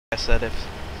I said if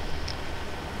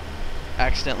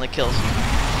accidentally kills.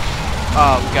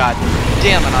 Oh god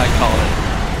damn it, I called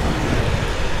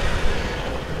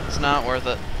it. It's not worth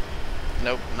it.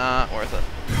 Nope, not worth it.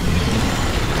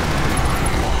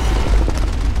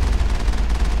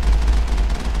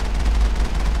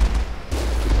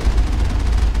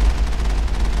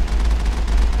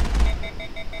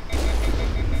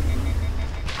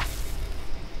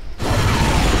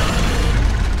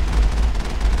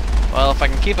 Well, if I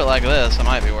can keep it like this, it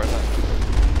might be worth it.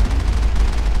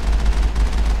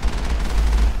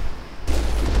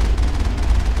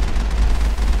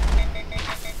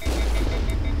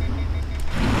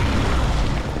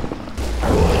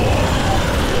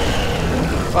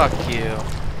 Fuck you.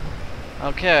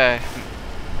 Okay.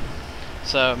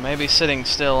 So, maybe sitting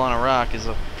still on a rock is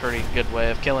a pretty good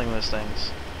way of killing those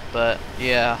things. But,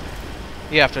 yeah.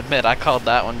 You have to admit, I called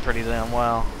that one pretty damn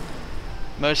well.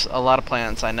 A lot of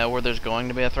planets I know where there's going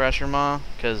to be a Thresher Maw,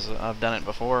 because I've done it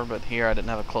before, but here I didn't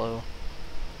have a clue.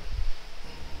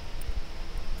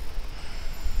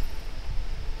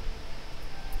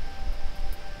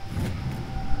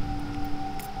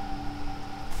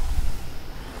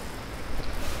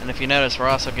 And if you notice, we're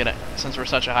also getting, since we're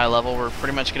such a high level, we're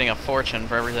pretty much getting a fortune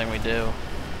for everything we do.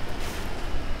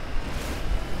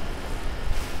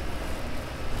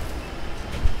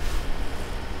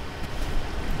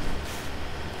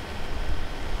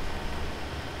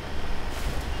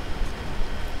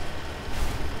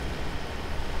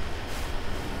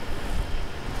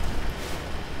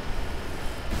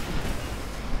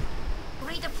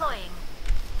 Redeploying.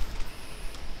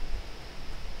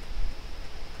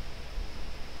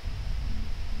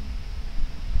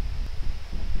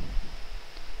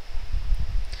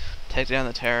 Take down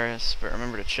the terrorists, but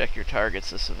remember to check your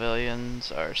targets. The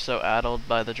civilians are so addled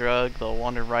by the drug, they'll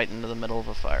wander right into the middle of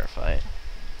a firefight.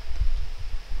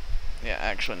 Yeah,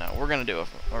 actually no, we're gonna do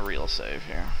a real save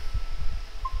here.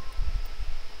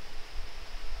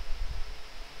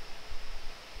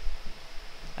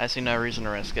 I see no reason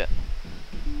to risk it.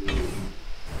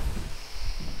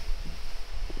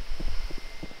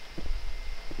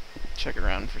 Check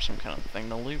around for some kind of thing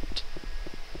to loot.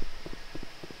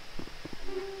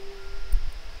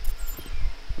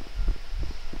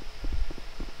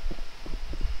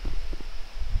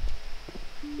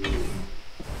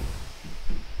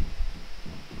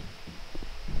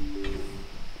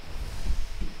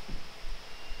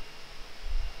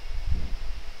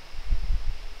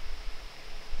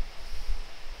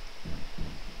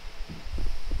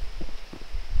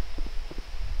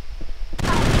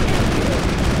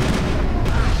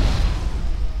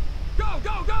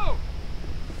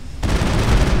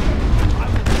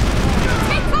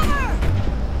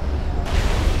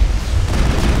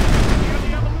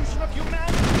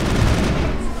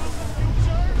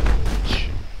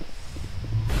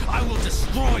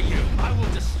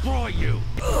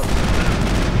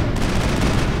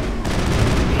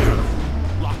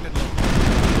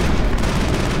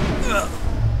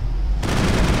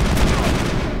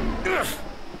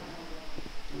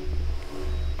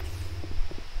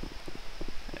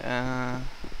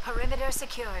 Perimeter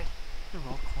secured. They're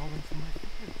all crawling for my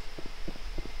fingers.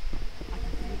 I can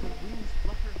feel their wings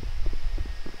flutter.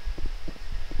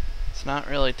 It's not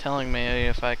really telling me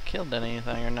if I killed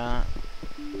anything or not.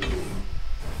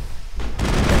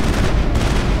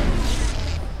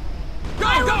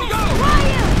 Go, go, go!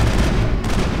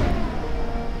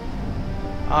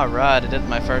 Alright, I did it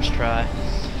my first try.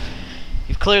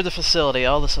 You've cleared the facility.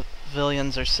 All the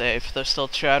civilians are safe. They're still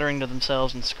chattering to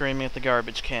themselves and screaming at the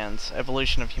garbage cans.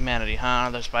 Evolution of humanity, huh?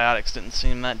 Those biotics didn't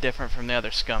seem that different from the other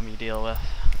scum you deal with.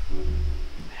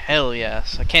 Hell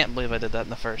yes. I can't believe I did that in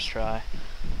the first try.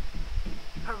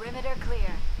 Perimeter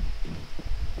clear.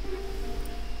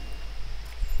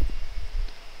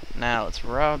 Now let's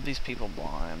rob these people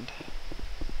blind.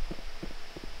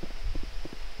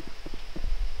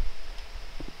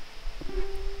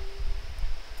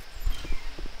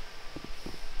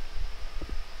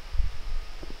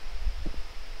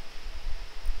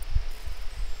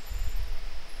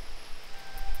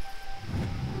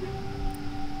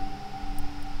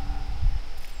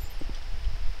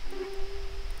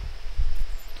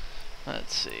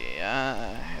 Let's see,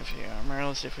 heavy armor,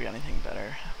 let's see if we got anything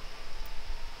better.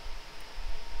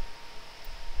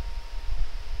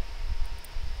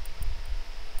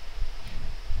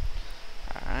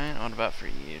 Alright, what about for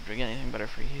you? Do we get anything better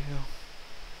for you?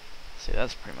 See,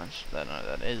 that's pretty much,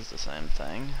 that is the same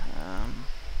thing.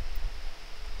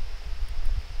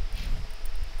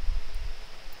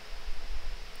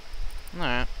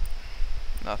 Alright.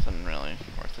 Nothing really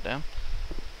worth a damn.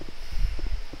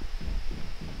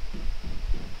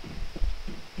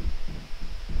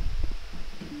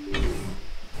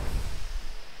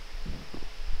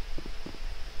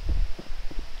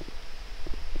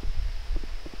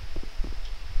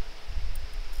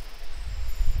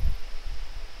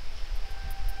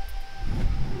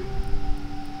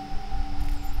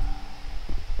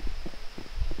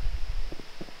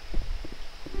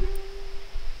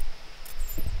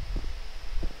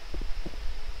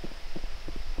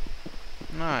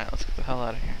 Alright, let's get the hell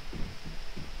out of here.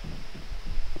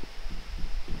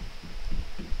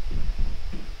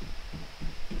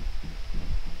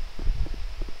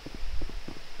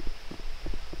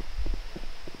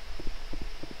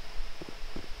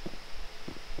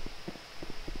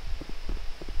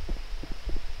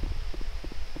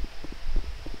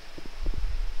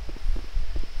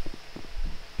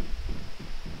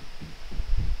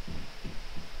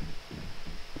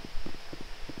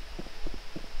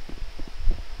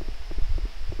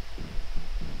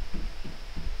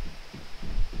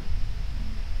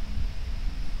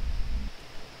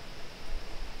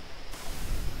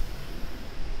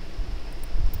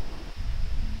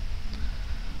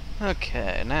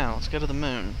 Okay, now let's go to the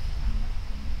moon.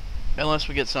 Unless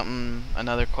we get something,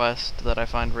 another quest that I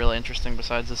find really interesting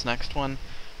besides this next one.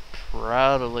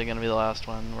 Probably gonna be the last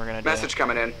one we're gonna do. Message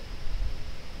coming in.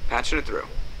 Patching it through.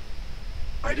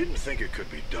 I didn't think it could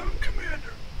be done,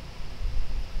 Commander.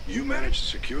 You managed to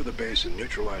secure the base and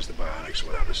neutralize the biotics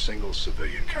without a single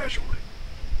civilian casualty.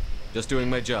 Just doing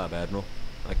my job, Admiral.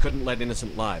 I couldn't let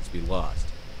innocent lives be lost.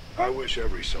 I wish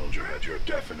every soldier had your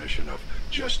definition of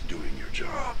just doing your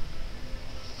job.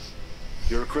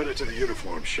 You're a credit to the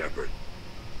uniform, Shepard.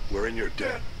 We're in your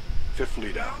debt. Fifth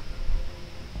Fleet out.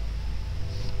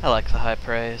 I like the high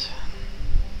praise.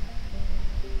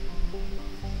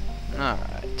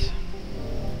 Alright.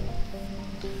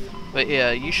 But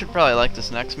yeah, you should probably like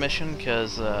this next mission,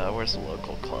 because, where's the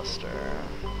local cluster?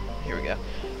 Here we go.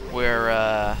 We're,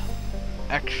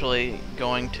 actually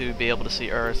going to be able to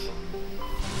see Earth.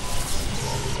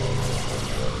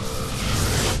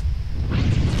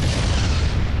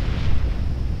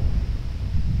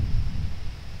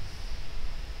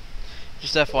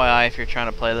 Just FYI, if you're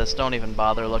trying to play this, don't even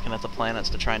bother looking at the planets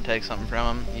to try and take something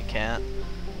from them. You can't.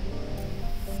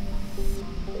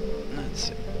 Let's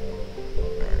see.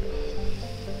 Earth.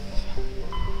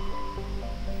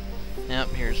 Yep,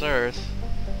 here's Earth.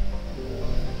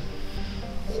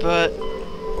 But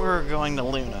we're going to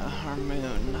Luna, our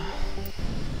moon.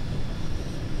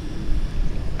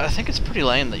 I think it's pretty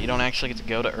lame that you don't actually get to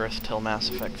go to Earth till Mass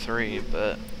Effect 3,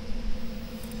 but...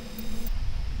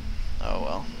 oh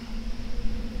well.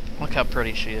 Look how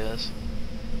pretty she is.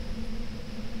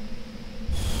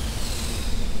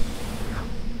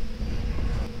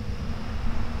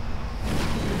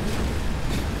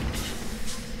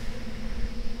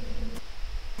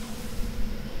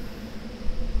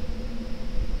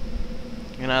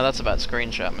 You know, that's about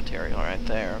screenshot material right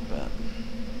there, but...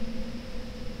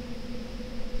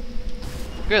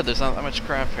 good, there's not that much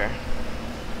crap here.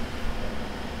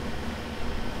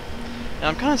 And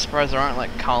I'm kind of surprised there aren't,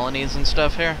 like, colonies and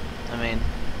stuff here. I mean...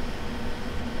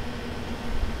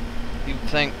 you'd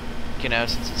think, you know,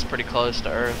 since it's pretty close to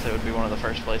Earth, it would be one of the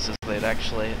first places they'd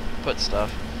actually put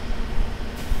stuff.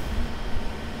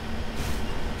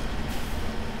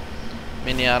 I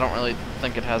mean, yeah, I don't really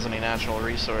think it has any natural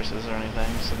resources or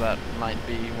anything, so that might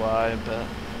be why, but...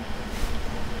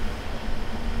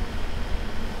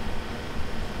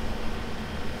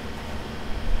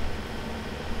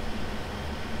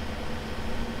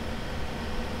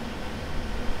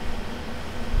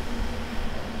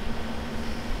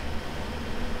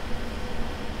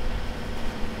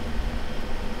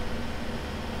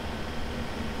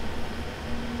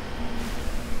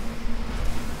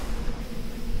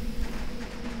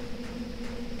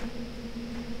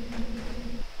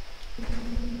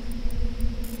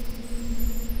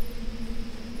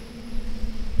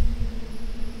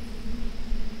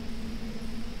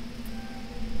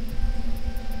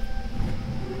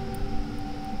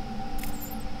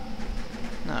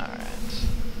 alright.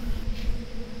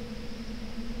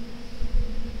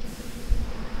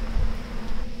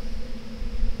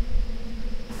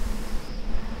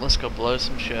 Let's go blow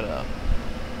some shit up.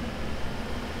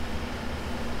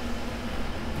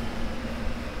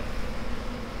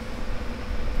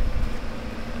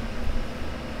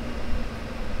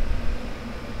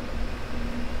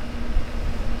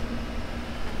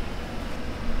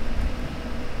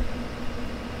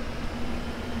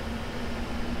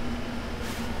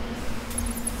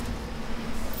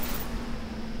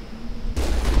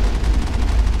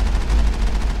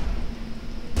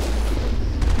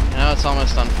 It's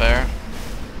almost unfair.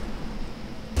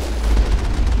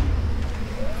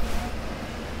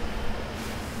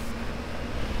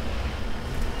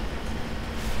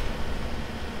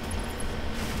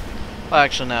 Well,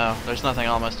 actually, no. There's nothing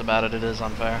almost about it. It is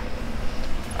unfair.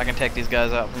 I can take these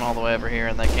guys out from all the way over here,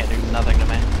 and they can't do nothing to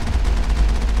me.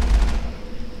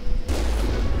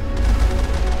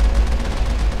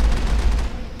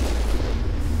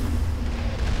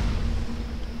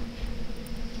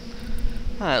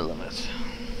 I love it.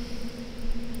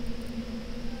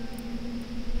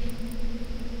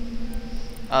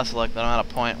 Also, look, I'm at a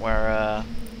point where,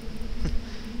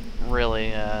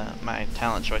 really, my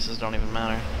talent choices don't even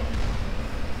matter.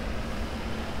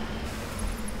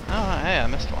 Oh, hey, I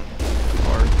missed one.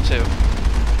 Or two.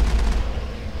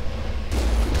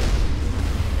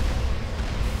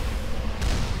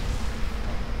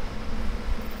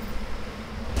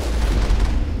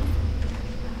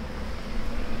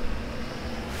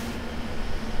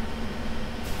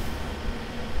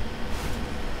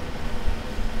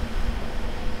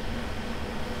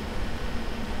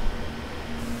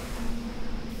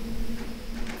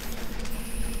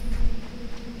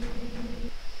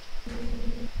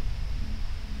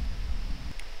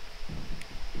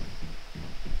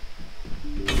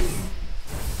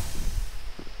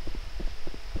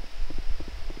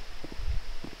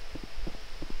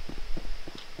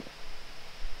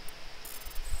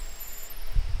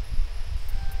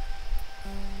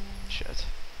 Shit.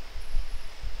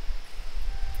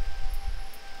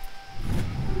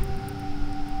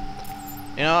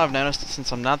 You know, I've noticed that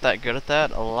since I'm not that good at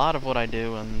that, a lot of what I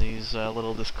do in these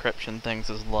little description things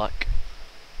is luck.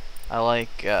 I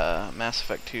like Mass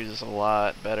Effect 2's a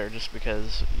lot better just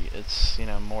because it's, you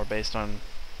know, more based on...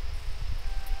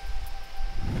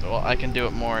 Well, I can do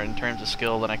it more in terms of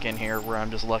skill than I can here, where I'm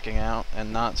just lucking out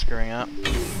and not screwing up.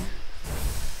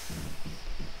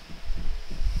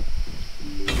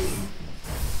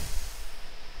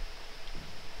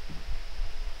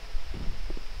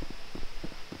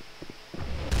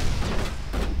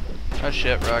 Oh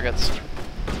shit, rockets.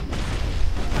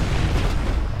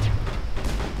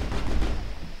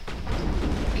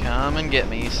 Come and get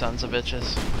me, you sons of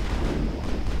bitches.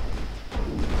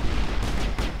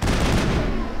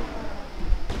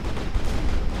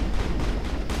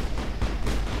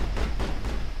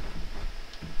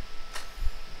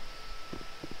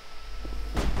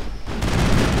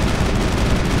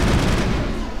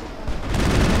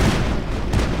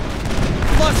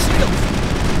 Lost shield!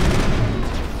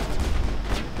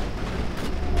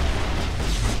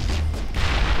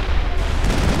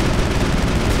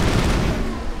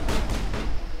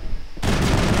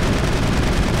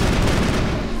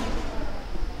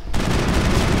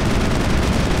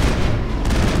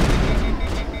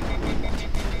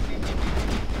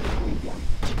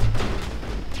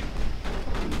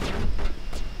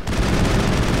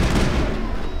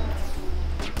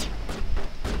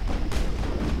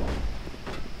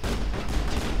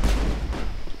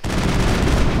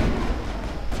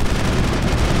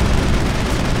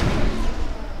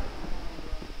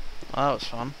 Well, that was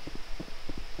fun.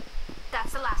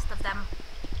 That's the last of them.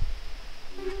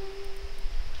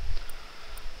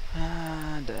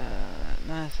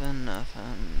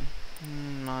 Nothing.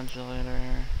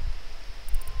 Modulator.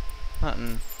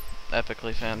 Nothing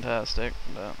epically fantastic,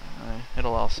 but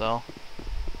it'll all sell.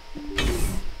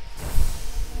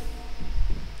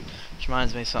 Which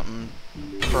reminds me of something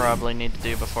probably need to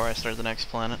do before I start the next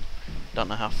planet. Don't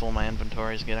know how full my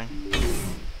inventory is getting.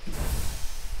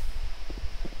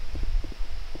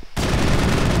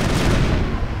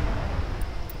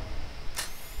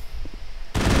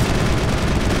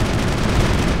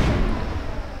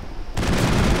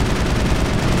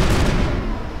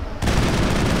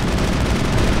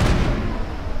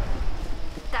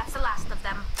 That's the last of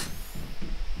them.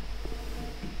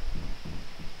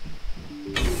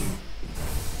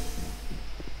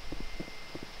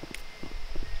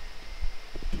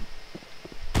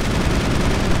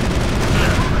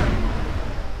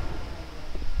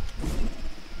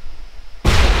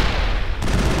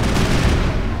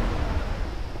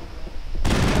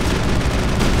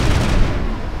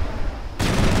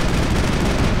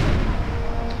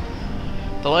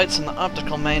 The lights in the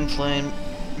optical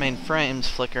mainframes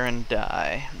flicker and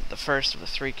die. The first of the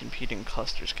 3 computing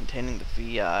clusters containing the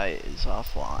VI is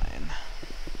offline.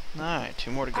 Alright,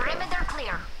 2 more to go. Perimeter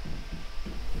clear.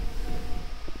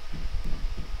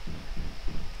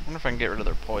 I wonder if I can get rid of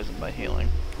their poison by healing.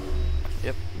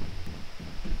 Yep.